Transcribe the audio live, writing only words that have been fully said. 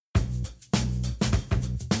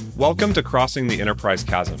Welcome to Crossing the Enterprise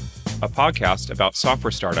Chasm, a podcast about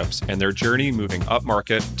software startups and their journey moving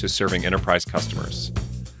upmarket to serving enterprise customers.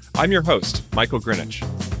 I'm your host, Michael Grinich.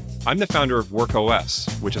 I'm the founder of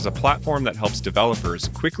WorkOS, which is a platform that helps developers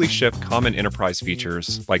quickly ship common enterprise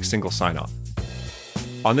features like single sign-on.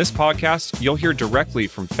 On this podcast, you'll hear directly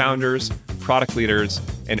from founders, product leaders,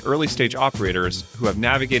 and early-stage operators who have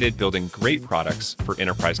navigated building great products for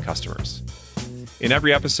enterprise customers. In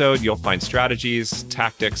every episode, you'll find strategies,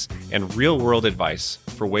 tactics, and real-world advice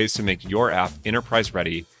for ways to make your app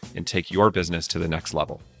enterprise-ready and take your business to the next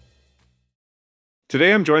level.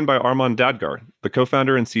 Today, I'm joined by Armon Dadgar, the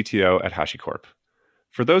co-founder and CTO at HashiCorp.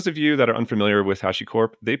 For those of you that are unfamiliar with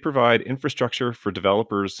HashiCorp, they provide infrastructure for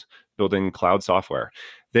developers building cloud software.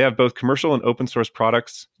 They have both commercial and open source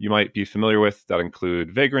products you might be familiar with that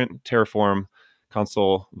include Vagrant, Terraform,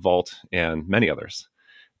 Consul, Vault, and many others.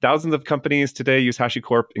 Thousands of companies today use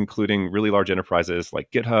HashiCorp, including really large enterprises like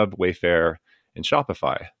GitHub, Wayfair, and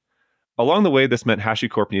Shopify. Along the way, this meant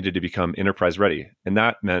HashiCorp needed to become enterprise ready, and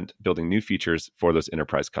that meant building new features for those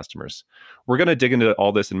enterprise customers. We're going to dig into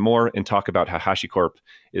all this and more and talk about how HashiCorp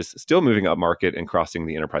is still moving up market and crossing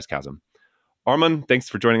the enterprise chasm. Armon, thanks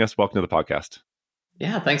for joining us. Welcome to the podcast.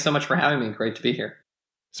 Yeah, thanks so much for having me. Great to be here.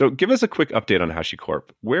 So give us a quick update on HashiCorp.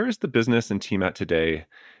 Where is the business and team at today,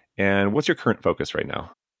 and what's your current focus right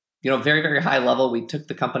now? Very, very high level, we took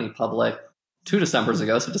the company public 2 Decembers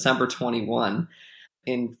ago, so December 21.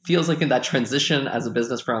 And feels like in that transition as a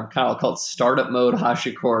business from kind of called startup mode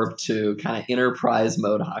HashiCorp to kind of enterprise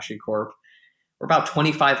mode HashiCorp. We're about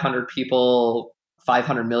 2,500 people,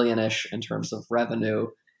 500 million-ish in terms of revenue.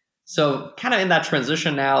 So kind of in that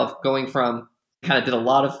transition now of going from kind of did a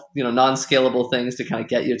lot of non-scalable things to kind of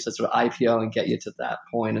get you to sort of IPO and get you to that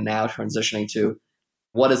point, and now transitioning to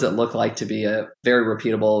what does it look like to be a very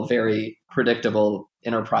repeatable, very predictable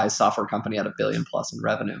enterprise software company at $1 billion plus in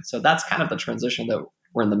revenue. So that's kind of the transition that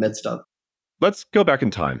we're in the midst of. Let's go back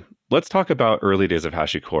in time. Let's talk about early days of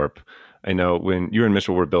HashiCorp. I know when you and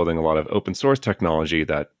Mitchell were building a lot of open source technology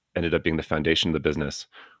that ended up being the foundation of the business.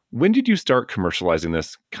 When did you start commercializing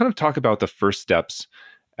this? Kind of talk about the first steps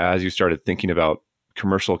as you started thinking about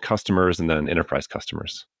commercial customers and then enterprise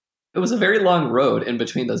customers. It was a very long road in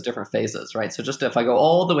between those different phases, right? So just if I go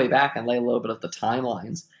all the way back and lay a little bit of the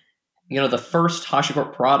timelines, the first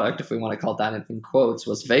HashiCorp product, if we want to call it that in quotes,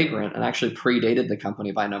 was Vagrant and actually predated the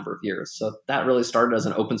company by a number of years. So that really started as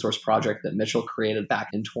an open source project that Mitchell created back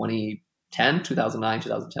in 2010, 2009,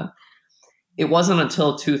 2010. It wasn't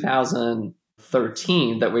until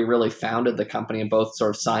 2013 that we really founded the company and both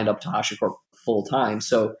sort of signed up to HashiCorp full time.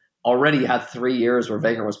 So already you had 3 years where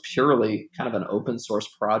Vagrant was purely kind of an open source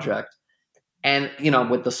project. And,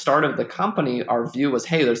 with the start of the company, our view was,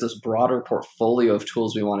 hey, there's this broader portfolio of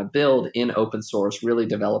tools we want to build in open source, really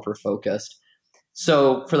developer focused.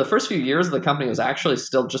 So for the first few years of the company, it was actually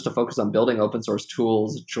still just a focus on building open source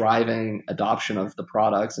tools, driving adoption of the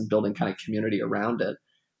products and building kind of community around it.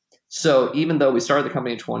 So even though we started the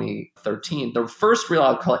company in 2013, the first real,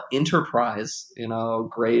 I'll call it enterprise,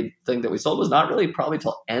 grade thing that we sold was not really probably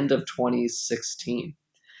till end of 2016.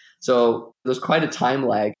 So there's quite a time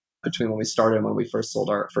lag between when we started and when we first sold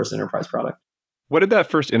our first enterprise product. What did that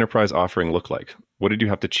first enterprise offering look like? What did you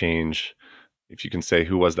have to change? If you can say,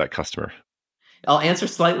 who was that customer? I'll answer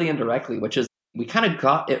slightly indirectly, which is we kind of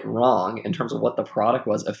got it wrong in terms of what the product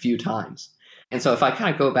was a few times. And so if I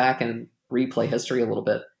kind of go back and replay history a little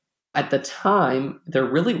bit, at the time, there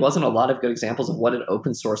really wasn't a lot of good examples of what an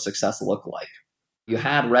open source success looked like. You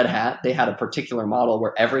had Red Hat. They had a particular model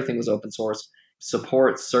where everything was open source.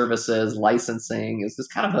 Support, services, licensing is this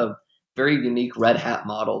kind of a very unique Red Hat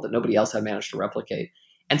model that nobody else had managed to replicate.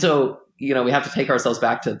 And so, we have to take ourselves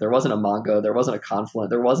back to there wasn't a Mongo, there wasn't a Confluent,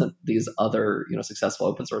 there wasn't these other, successful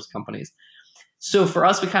open source companies. So for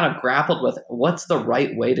us, we kind of grappled with what's the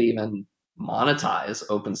right way to even monetize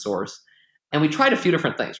open source. And we tried a few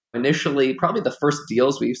different things. Initially, probably the first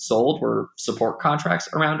deals we sold were support contracts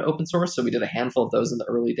around open source. So we did a handful of those in the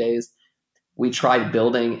early days. We tried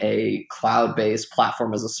building a cloud-based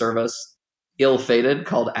platform as a service, ill-fated,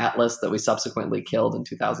 called Atlas, that we subsequently killed in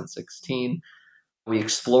 2016. We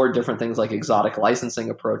explored different things like exotic licensing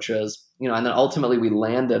approaches, and then ultimately we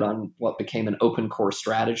landed on what became an open core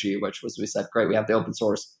strategy, which was we said, great, we have the open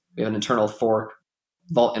source, we have an internal fork,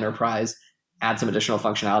 Vault Enterprise, add some additional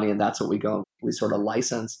functionality, and that's what we sort of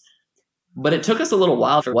license. But it took us a little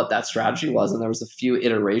while for what that strategy was, and there was a few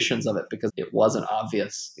iterations of it because it wasn't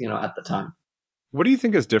obvious, at the time. What do you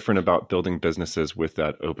think is different about building businesses with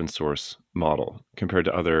that open source model compared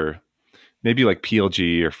to other, maybe like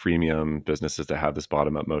PLG or freemium businesses that have this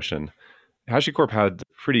bottom-up motion? HashiCorp had a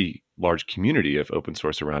pretty large community of open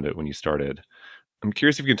source around it when you started. I'm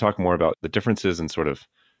curious if you can talk more about the differences in sort of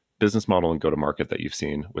business model and go-to-market that you've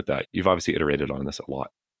seen with that. You've obviously iterated on this a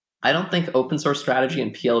lot. I don't think open source strategy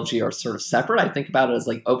and PLG are sort of separate. I think about it as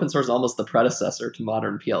like open source is almost the predecessor to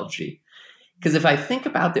modern PLG. Because if I think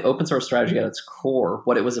about the open source strategy at its core,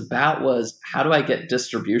 what it was about was how do I get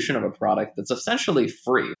distribution of a product that's essentially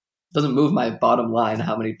free? It doesn't move my bottom line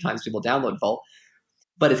how many times people download Vault,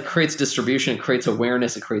 but it creates distribution, it creates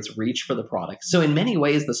awareness, it creates reach for the product. So in many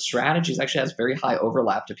ways, the strategies actually has very high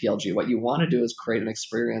overlap to PLG. What you want to do is create an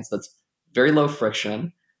experience that's very low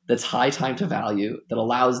friction, that's high time to value, that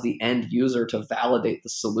allows the end user to validate the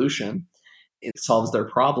solution. It solves their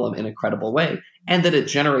problem in a credible way, and that it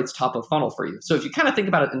generates top of funnel for you. So if you kind of think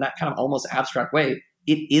about it in that kind of almost abstract way,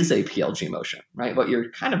 it is a PLG motion, right? What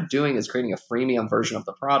you're kind of doing is creating a freemium version of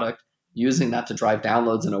the product, using that to drive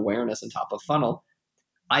downloads and awareness and top of funnel.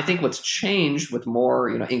 I think what's changed with more,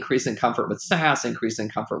 increasing comfort with SaaS, increasing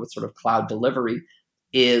comfort with sort of cloud delivery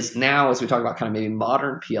is now, as we talk about kind of maybe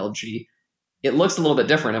modern PLG, it looks a little bit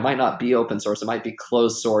different. It might not be open source. It might be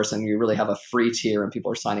closed source, and you really have a free tier and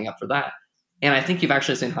people are signing up for that. And I think you've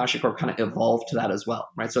actually seen HashiCorp kind of evolve to that as well,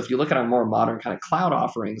 right? So if you look at our more modern kind of cloud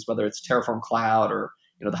offerings, whether it's Terraform Cloud or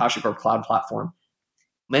the HashiCorp Cloud Platform,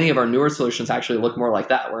 many of our newer solutions actually look more like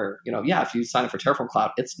that, where, if you sign up for Terraform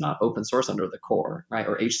Cloud, it's not open source under the core, right?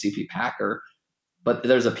 Or HCP Packer, but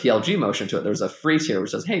there's a PLG motion to it. There's a free tier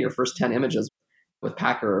which says, hey, your first 10 images with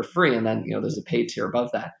Packer are free. And then, there's a paid tier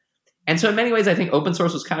above that. And so in many ways, I think open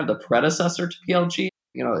source was kind of the predecessor to PLG.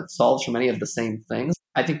 It solves for many of the same things.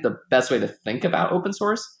 I think the best way to think about open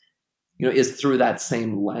source, is through that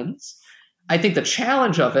same lens. I think the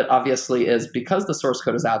challenge of it, obviously, is because the source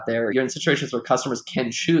code is out there, you're in situations where customers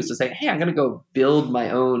can choose to say, hey, I'm going to go build my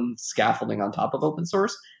own scaffolding on top of open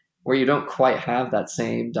source, where you don't quite have that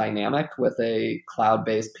same dynamic with a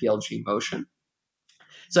cloud-based PLG motion.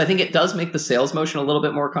 So I think it does make the sales motion a little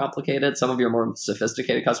bit more complicated. Some of your more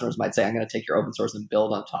sophisticated customers might say, I'm going to take your open source and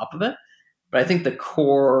build on top of it. But I think the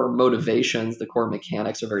core motivations, the core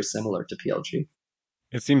mechanics are very similar to PLG.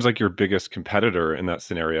 It seems like your biggest competitor in that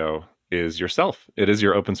scenario is yourself. It is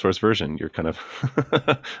your open source version. You're kind of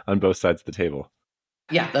on both sides of the table.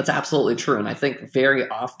 Yeah, that's absolutely true. And I think very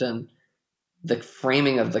often the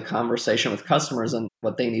framing of the conversation with customers and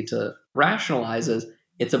what they need to rationalize is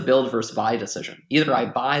it's a build versus buy decision. Either I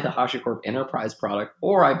buy the HashiCorp enterprise product,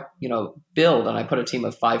 or I, build and I put a team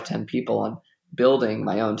of 5-10 people on building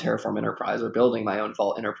my own Terraform enterprise or building my own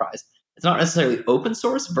Vault enterprise. It's not necessarily open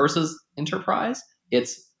source versus enterprise.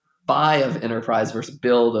 It's buy of enterprise versus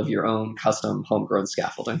build of your own custom homegrown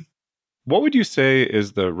scaffolding. What would you say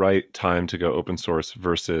is the right time to go open source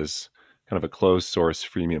versus kind of a closed source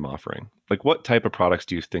freemium offering? Like, what type of products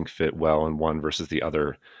do you think fit well in one versus the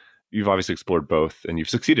other? You've obviously explored both and you've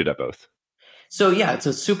succeeded at both. So yeah, it's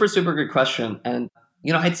a super, super good question. And,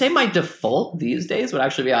 I'd say my default these days would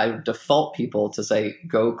actually be I default people to say,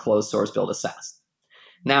 go closed source, build a SaaS.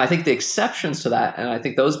 Now, I think the exceptions to that, and I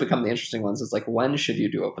think those become the interesting ones, is like, when should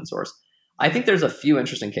you do open source? I think there's a few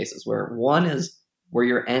interesting cases where one is where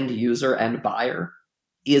your end user, end buyer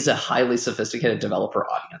is a highly sophisticated developer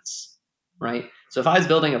audience, right? So if I was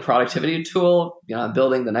building a productivity tool, I'm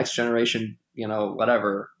building the next generation,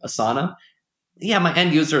 Asana. Yeah, my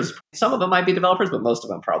end users, some of them might be developers, but most of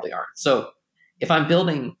them probably aren't. So if I'm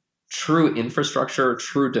building true infrastructure,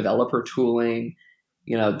 true developer tooling,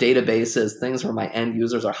 databases, things where my end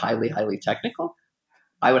users are highly, highly technical,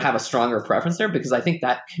 I would have a stronger preference there because I think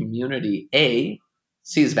that community, A,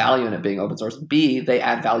 sees value in it being open source. B, they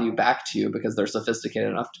add value back to you because they're sophisticated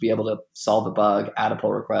enough to be able to solve a bug, add a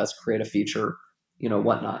pull request, create a feature,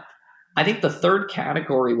 whatnot. I think the third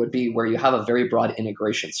category would be where you have a very broad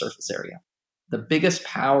integration surface area. The biggest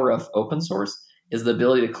power of open source is the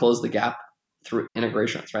ability to close the gap through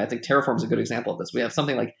integrations, right? I think Terraform is a good example of this. We have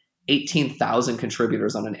something like 18,000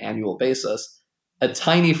 contributors on an annual basis. A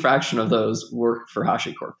tiny fraction of those work for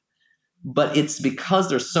HashiCorp. But it's because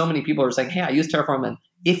there's so many people who are saying, hey, I use Terraform, and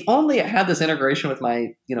if only it had this integration with my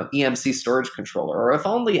EMC storage controller, or if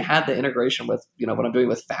only it had the integration with what I'm doing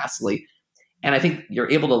with Fastly. And I think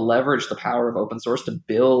you're able to leverage the power of open source to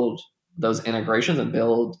build those integrations and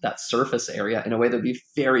build that surface area in a way that would be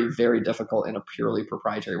very, very difficult in a purely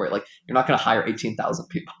proprietary way. Like, you're not going to hire 18,000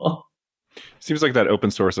 people. Seems like that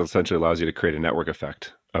open source essentially allows you to create a network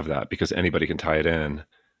effect of that because anybody can tie it in.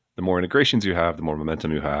 The more integrations you have, the more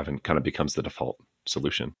momentum you have, and kind of becomes the default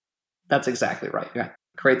solution. That's exactly right. Yeah.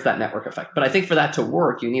 Creates that network effect. But I think for that to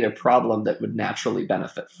work, you need a problem that would naturally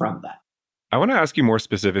benefit from that. I want to ask you more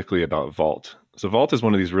specifically about Vault. So Vault is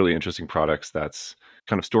one of these really interesting products that's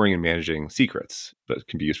kind of storing and managing secrets, but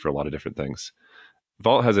can be used for a lot of different things.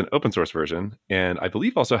 Vault has an open source version, and I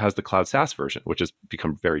believe also has the cloud SaaS version, which has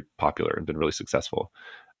become very popular and been really successful.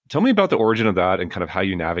 Tell me about the origin of that and kind of how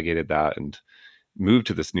you navigated that and moved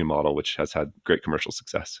to this new model, which has had great commercial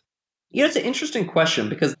success. It's an interesting question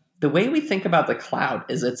because the way we think about the cloud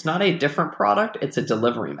is it's not a different product, it's a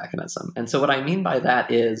delivery mechanism. And so what I mean by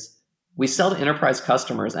that is we sell to enterprise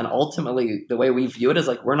customers, and ultimately the way we view it is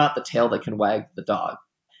like we're not the tail that can wag the dog.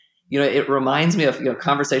 It reminds me of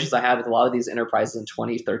conversations I had with a lot of these enterprises in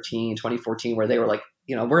 2013, 2014, where they were like,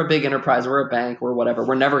 we're a big enterprise, we're a bank, we're whatever.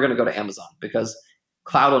 We're never going to go to Amazon because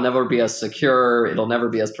cloud will never be as secure, it'll never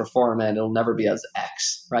be as performant, it'll never be as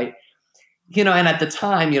X, right? And at the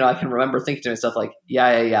time, I can remember thinking to myself like,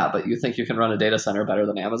 yeah, but you think you can run a data center better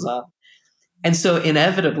than Amazon? And so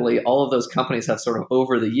inevitably, all of those companies have sort of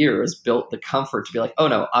over the years built the comfort to be like, oh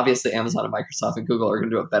no, obviously Amazon and Microsoft and Google are going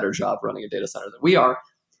to do a better job running a data center than we are.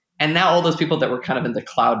 And now all those people that were kind of in the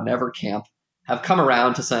cloud never camp have come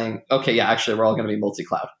around to saying, okay, yeah, actually, we're all going to be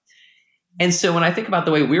multi-cloud. And so when I think about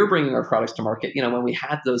the way we're bringing our products to market, when we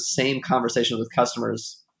had those same conversations with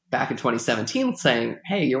customers back in 2017 saying,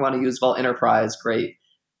 hey, you want to use Vault Enterprise, great.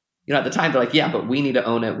 At the time, they're like, yeah, but we need to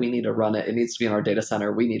own it. We need to run it. It needs to be in our data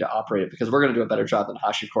center. We need to operate it because we're going to do a better job than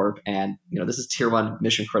HashiCorp. And, this is tier one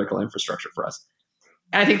mission critical infrastructure for us.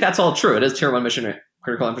 And I think that's all true. It is tier one mission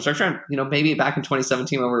critical infrastructure. And, maybe back in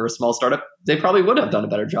 2017 when we were a small startup, they probably would have done a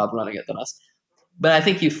better job running it than us. But I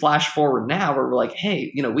think you flash forward now where we're like,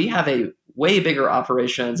 hey, we have a way bigger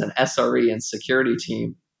operations and SRE and security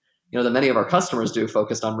team, than many of our customers do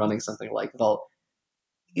focused on running something like Vault.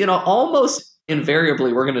 Almost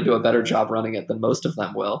invariably, we're going to do a better job running it than most of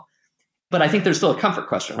them will. But I think there's still a comfort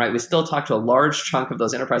question, right? We still talk to a large chunk of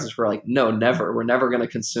those enterprises who are like, no, never. We're never going to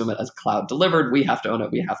consume it as cloud delivered. We have to own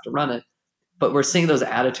it. We have to run it. But we're seeing those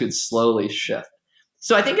attitudes slowly shift.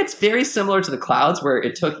 So I think it's very similar to the clouds where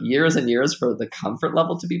it took years and years for the comfort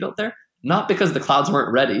level to be built there. Not because the clouds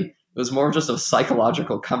weren't ready. It was more just a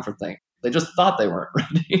psychological comfort thing. They just thought they weren't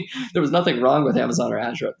ready. There was nothing wrong with Amazon or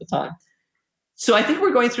Azure at the time. So I think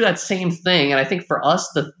we're going through that same thing. And I think for us,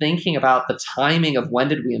 the thinking about the timing of when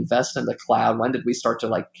did we invest in the cloud, when did we start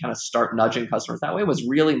to start nudging customers that way was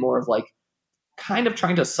really more of kind of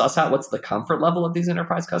trying to suss out what's the comfort level of these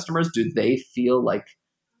enterprise customers. Do they feel like,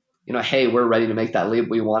 hey, we're ready to make that leap.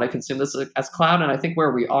 We want to consume this as cloud. And I think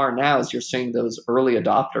where we are now is you're seeing those early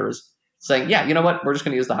adopters saying, yeah, you know what, we're just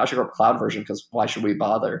going to use the HashiCorp cloud version because why should we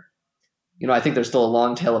bother? I think there's still a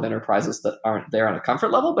long tail of enterprises that aren't there on a comfort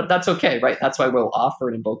level, but that's okay, right? That's why we'll offer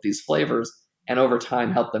it in both these flavors and over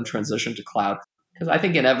time help them transition to cloud because I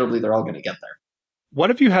think inevitably they're all going to get there. What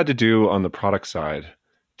have you had to do on the product side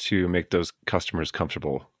to make those customers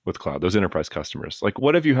comfortable with cloud, those enterprise customers?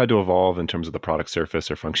 What have you had to evolve in terms of the product surface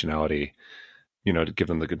or functionality, to give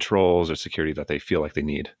them the controls or security that they feel like they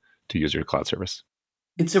need to use your cloud service?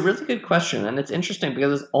 It's a really good question. And it's interesting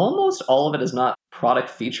because almost all of it is not product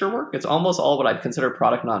feature work. It's almost all what I'd consider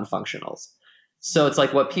product non-functionals. So it's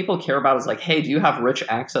what people care about is hey, do you have rich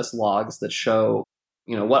access logs that show,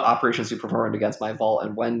 what operations you performed against my Vault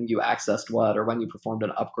and when you accessed what or when you performed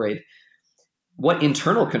an upgrade? What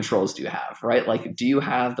internal controls do you have, right? Do you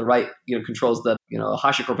have the right, controls that, a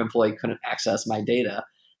HashiCorp employee couldn't access my data,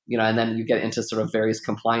 and then you get into sort of various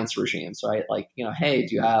compliance regimes, right? Hey,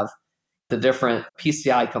 do you have the different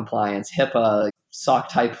PCI compliance, HIPAA, SOC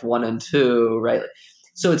type 1 and 2, right?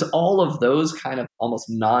 So it's all of those kind of almost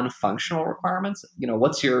non-functional requirements.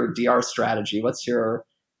 What's your DR strategy? What's your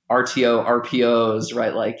RTO, RPOs,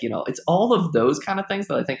 right? It's all of those kind of things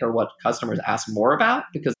that I think are what customers ask more about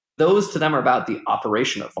because those to them are about the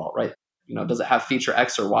operation of Vault, right? Does it have feature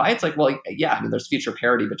X or Y? It's well, yeah, there's feature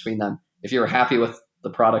parity between them. If you're happy with the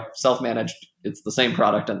product self-managed, it's the same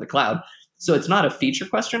product in the cloud. So it's not a feature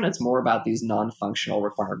question. It's more about these non-functional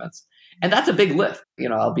requirements. And that's a big lift,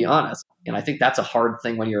 I'll be honest. And I think that's a hard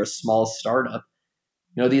thing when you're a small startup.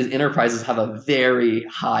 These enterprises have a very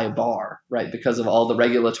high bar, right? Because of all the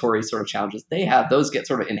regulatory sort of challenges they have, those get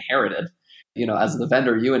sort of inherited. As the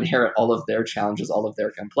vendor, you inherit all of their challenges, all of their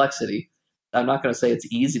complexity. I'm not going to say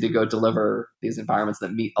it's easy to go deliver these environments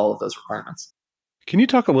that meet all of those requirements. Can you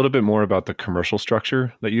talk a little bit more about the commercial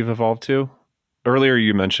structure that you've evolved to? Earlier,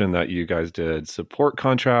 you mentioned that you guys did support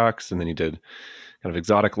contracts and then you did kind of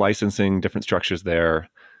exotic licensing, different structures there.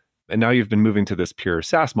 And now you've been moving to this pure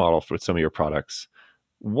SaaS model for some of your products.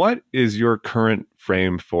 What is your current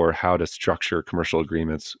frame for how to structure commercial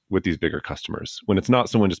agreements with these bigger customers when it's not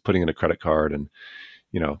someone just putting in a credit card and,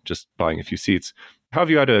 just buying a few seats? How have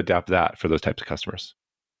you had to adapt that for those types of customers?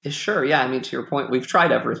 Sure. Yeah. To your point, we've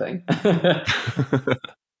tried everything.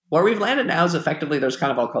 Where we've landed now is effectively there's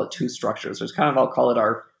kind of, I'll call it two structures. There's kind of, I'll call it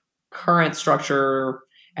our current structure.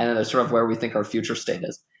 And then there's sort of where we think our future state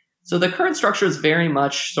is. So the current structure is very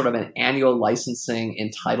much sort of an annual licensing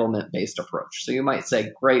entitlement-based approach. So you might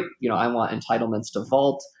say, great, I want entitlements to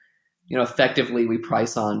Vault. Effectively, we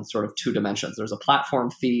price on sort of two dimensions. There's a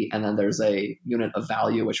platform fee, and then there's a unit of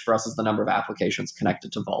value, which for us is the number of applications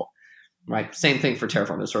connected to Vault, right? Same thing for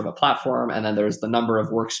Terraform. There's sort of a platform, and then there's the number of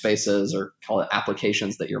workspaces or call it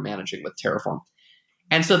applications that you're managing with Terraform.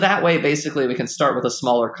 And so that way, basically, we can start with a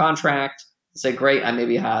smaller contract, say, great, I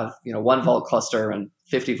maybe have one Vault cluster and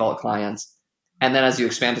 50 Vault clients. And then as you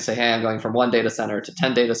expand to say, hey, I'm going from one data center to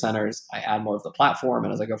 10 data centers, I add more of the platform.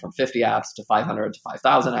 And as I go from 50 apps to 500 to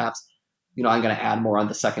 5,000 apps, I'm going to add more on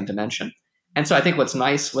the second dimension. And so I think what's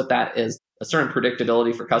nice with that is a certain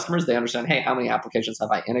predictability for customers. They understand, hey, how many applications have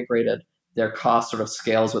I integrated? Their cost sort of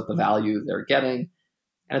scales with the value they're getting.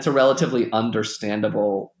 And it's a relatively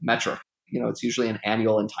understandable metric. It's usually an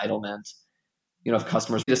annual entitlement. If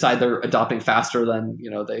customers decide they're adopting faster than,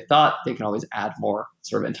 they thought, they can always add more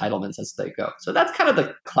sort of entitlements as they go. So that's kind of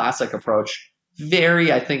the classic approach.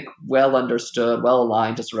 Very, I think, well understood, well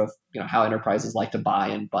aligned to sort of, how enterprises like to buy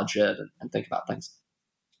and budget and think about things.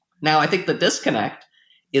 Now, I think the disconnect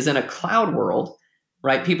is in a cloud world,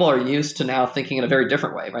 right? People are used to now thinking in a very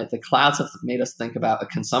different way, right? The clouds have made us think about a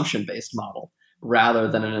consumption-based model rather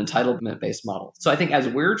than an entitlement-based model. So I think as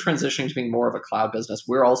we're transitioning to being more of a cloud business,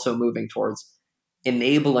 we're also moving towards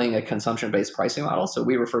enabling a consumption-based pricing model. So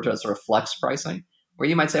we refer to it as sort of flex pricing, where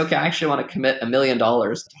you might say, okay, I actually want to commit $1 million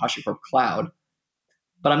to HashiCorp Cloud,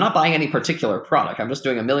 but I'm not buying any particular product. I'm just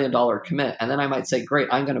doing $1 million commit. And then I might say, great,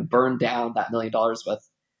 I'm going to burn down that $1 million with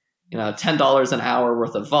 $10 an hour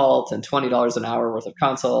worth of Vault and $20 an hour worth of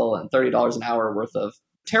console and $30 an hour worth of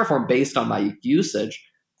Terraform based on my usage.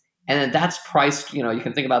 And then that's priced, you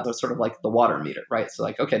can think about the sort of like the water meter, right? So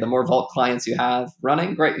like, okay, the more Vault clients you have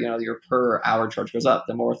running, great, your per hour charge goes up.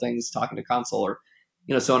 The more things talking to console or,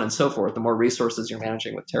 so on and so forth, the more resources you're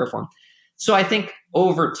managing with Terraform. So I think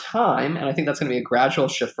over time, and I think that's going to be a gradual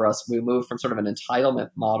shift for us, we move from sort of an entitlement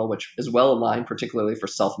model, which is well aligned, particularly for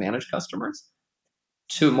self-managed customers,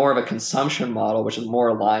 to more of a consumption model, which is more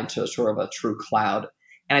aligned to sort of a true cloud.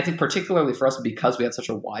 And I think particularly for us, because we have such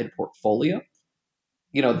a wide portfolio,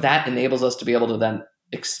 that enables us to be able to then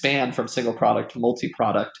expand from single product to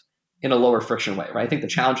multi-product in a lower friction way, right? I think the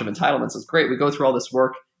challenge of entitlements is great. We go through all this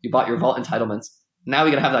work. You bought your Vault entitlements. Now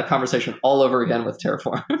we got to have that conversation all over again with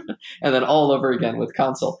Terraform and then all over again with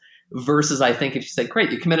console versus I think if you say,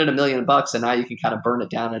 great, you committed $1 million and now you can kind of burn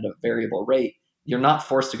it down at a variable rate. You're not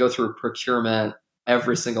forced to go through procurement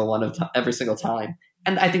every single time.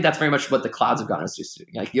 And I think that's very much what the clouds have gotten us used to.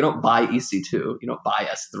 Like you don't buy EC2, you don't buy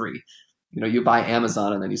S3. You buy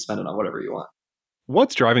Amazon and then you spend it on whatever you want.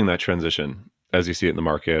 What's driving that transition as you see it in the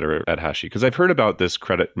market or at Hashi? Because I've heard about this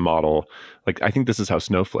credit model. Like I think this is how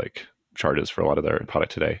Snowflake charges for a lot of their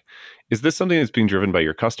product today. Is this something that's being driven by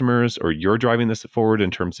your customers or you're driving this forward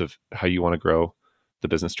in terms of how you want to grow the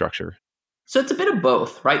business structure? So it's a bit of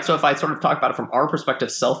both, right? So if I sort of talk about it from our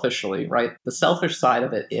perspective selfishly, right? The selfish side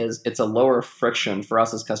of it is it's a lower friction for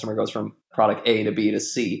us as customer goes from product A to B to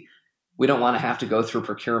C. We don't want to have to go through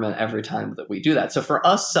procurement every time that we do that. So for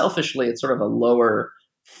us selfishly, it's sort of a lower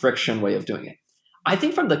friction way of doing it. I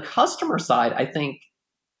think from the customer side, I think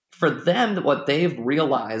for them, what they've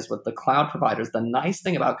realized with the cloud providers, the nice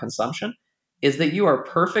thing about consumption is that you are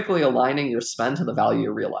perfectly aligning your spend to the value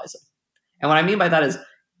you're realizing. And what I mean by that is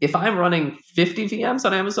if I'm running 50 VMs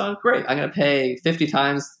on Amazon, great. I'm going to pay 50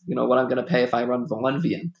 times, what I'm going to pay if I run the one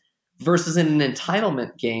VM. Versus in an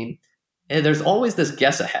entitlement game, there's always this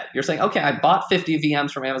guess ahead. You're saying, okay, I bought 50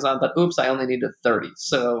 VMs from Amazon, but oops, I only needed 30.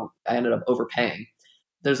 So I ended up overpaying.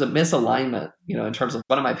 There's a misalignment, in terms of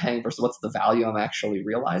what am I paying versus what's the value I'm actually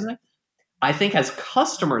realizing. I think as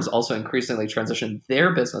customers also increasingly transition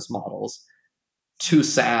their business models to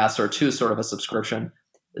SaaS or to sort of a subscription,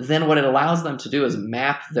 then what it allows them to do is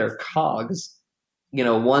map their COGS,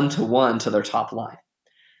 one-to-one to their top line.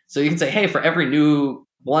 So you can say, hey, for every new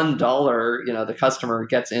 $1, the customer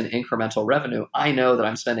gets in incremental revenue. I know that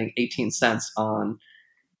I'm spending 18 cents on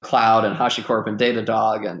cloud and HashiCorp and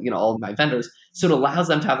Datadog and, all of my vendors. So it allows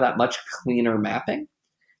them to have that much cleaner mapping.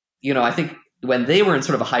 I think when they were in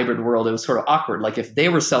sort of a hybrid world, it was sort of awkward. Like if they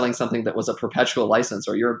were selling something that was a perpetual license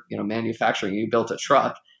or you're, manufacturing, you built a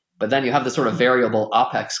truck, but then you have this sort of variable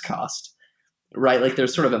OpEx cost, right? Like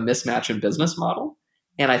there's sort of a mismatch in business model.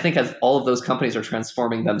 And I think as all of those companies are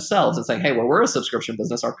transforming themselves and saying, hey, well, we're a subscription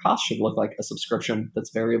business, our cost should look like a subscription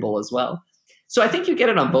that's variable as well. So I think you get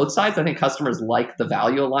it on both sides. I think customers like the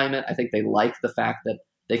value alignment. I think they like the fact that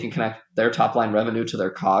They can connect their top line revenue to their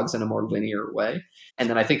COGS in a more linear way. And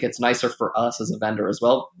then I think it's nicer for us as a vendor as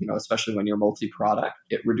well, especially when you're multi-product,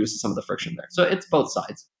 it reduces some of the friction there. So it's both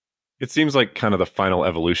sides. It seems like kind of the final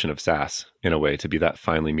evolution of SaaS in a way, to be that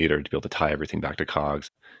finely metered, to be able to tie everything back to COGS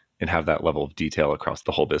and have that level of detail across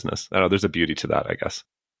the whole business. I don't know, there's a beauty to that, I guess.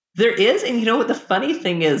 There is. And what the funny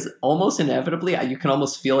thing is, almost inevitably, you can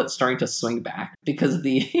almost feel it starting to swing back, because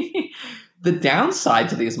the the downside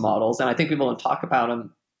to these models, and I think people don't talk about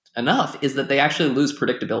them enough, is that they actually lose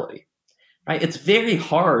predictability, right? It's very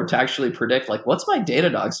hard to actually predict, like, what's my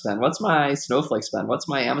Datadog spend? What's my Snowflake spend? What's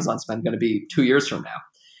my Amazon spend going to be 2 years from now?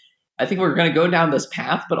 I think we're going to go down this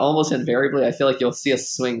path, but almost invariably, I feel like you'll see us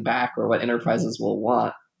swing back, or what enterprises will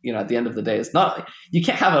want, at the end of the day. It's not, you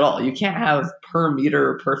can't have it all. You can't have per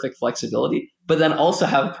meter perfect flexibility, but then also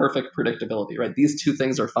have perfect predictability, right? These two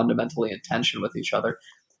things are fundamentally in tension with each other.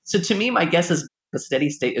 So to me, my guess is the steady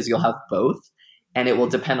state is you'll have both, and it will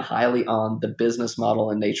depend highly on the business model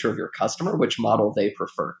and nature of your customer, which model they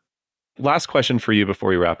prefer. Last question for you before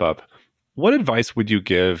we wrap up. What advice would you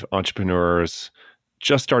give entrepreneurs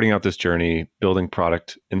just starting out this journey, building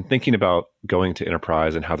product, and thinking about going to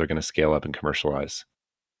enterprise and how they're going to scale up and commercialize?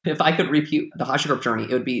 If I could repeat the HashiCorp journey,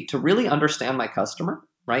 it would be to really understand my customer,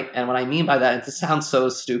 right? And what I mean by that, it sounds so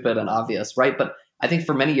stupid and obvious, right? But I think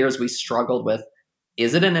for many years we struggled with,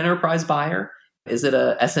 is it an enterprise buyer? Is it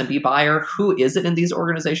a SMB buyer? Who is it in these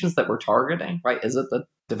organizations that we're targeting, right? Is it the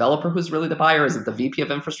developer who's really the buyer? Is it the VP of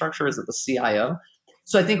infrastructure? Is it the CIO?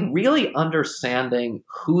 So I think really understanding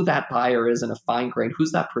who that buyer is in a fine grain,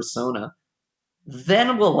 who's that persona,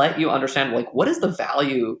 then will let you understand, like, what is the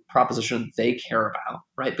value proposition they care about,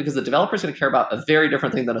 right? Because the developer is going to care about a very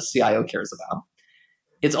different thing than a CIO cares about.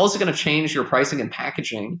 It's also going to change your pricing and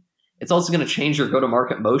packaging. It's also going to change your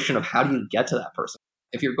go-to-market motion of how do you get to that person.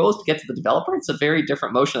 If your goal is to get to the developer, it's a very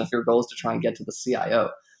different motion if your goal is to try and get to the CIO.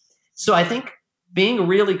 So I think being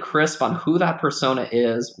really crisp on who that persona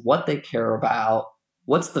is, what they care about,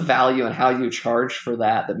 what's the value and how you charge for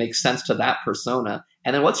that makes sense to that persona,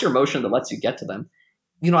 and then what's your motion that lets you get to them.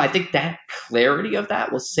 I think that clarity of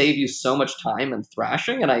that will save you so much time and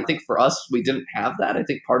thrashing. And I think for us, we didn't have that. I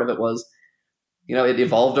think part of it was, it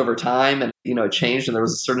evolved over time, and, it changed, and there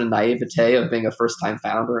was a certain naivete of being a first-time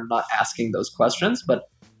founder and not asking those questions. But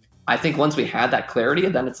I think once we had that clarity,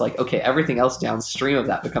 then it's like, okay, everything else downstream of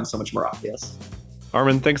that becomes so much more obvious.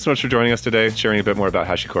 Armon, thanks so much for joining us today, sharing a bit more about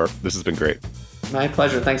HashiCorp. This has been great. My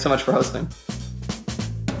pleasure. Thanks so much for hosting.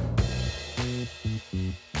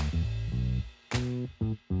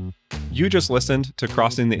 You just listened to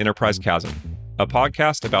Crossing the Enterprise Chasm, a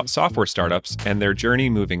podcast about software startups and their journey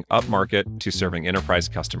moving upmarket to serving enterprise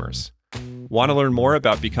customers. Want to learn more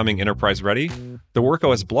about becoming enterprise ready? The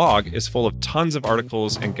WorkOS blog is full of tons of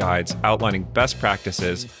articles and guides outlining best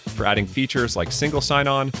practices for adding features like single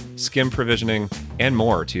sign-on, skim provisioning, and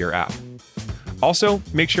more to your app. Also,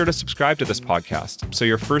 make sure to subscribe to this podcast so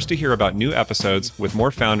you're first to hear about new episodes with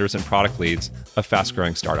more founders and product leads of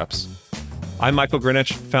fast-growing startups. I'm Michael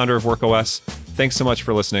Grinich, founder of WorkOS. Thanks so much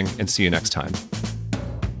for listening, and see you next time.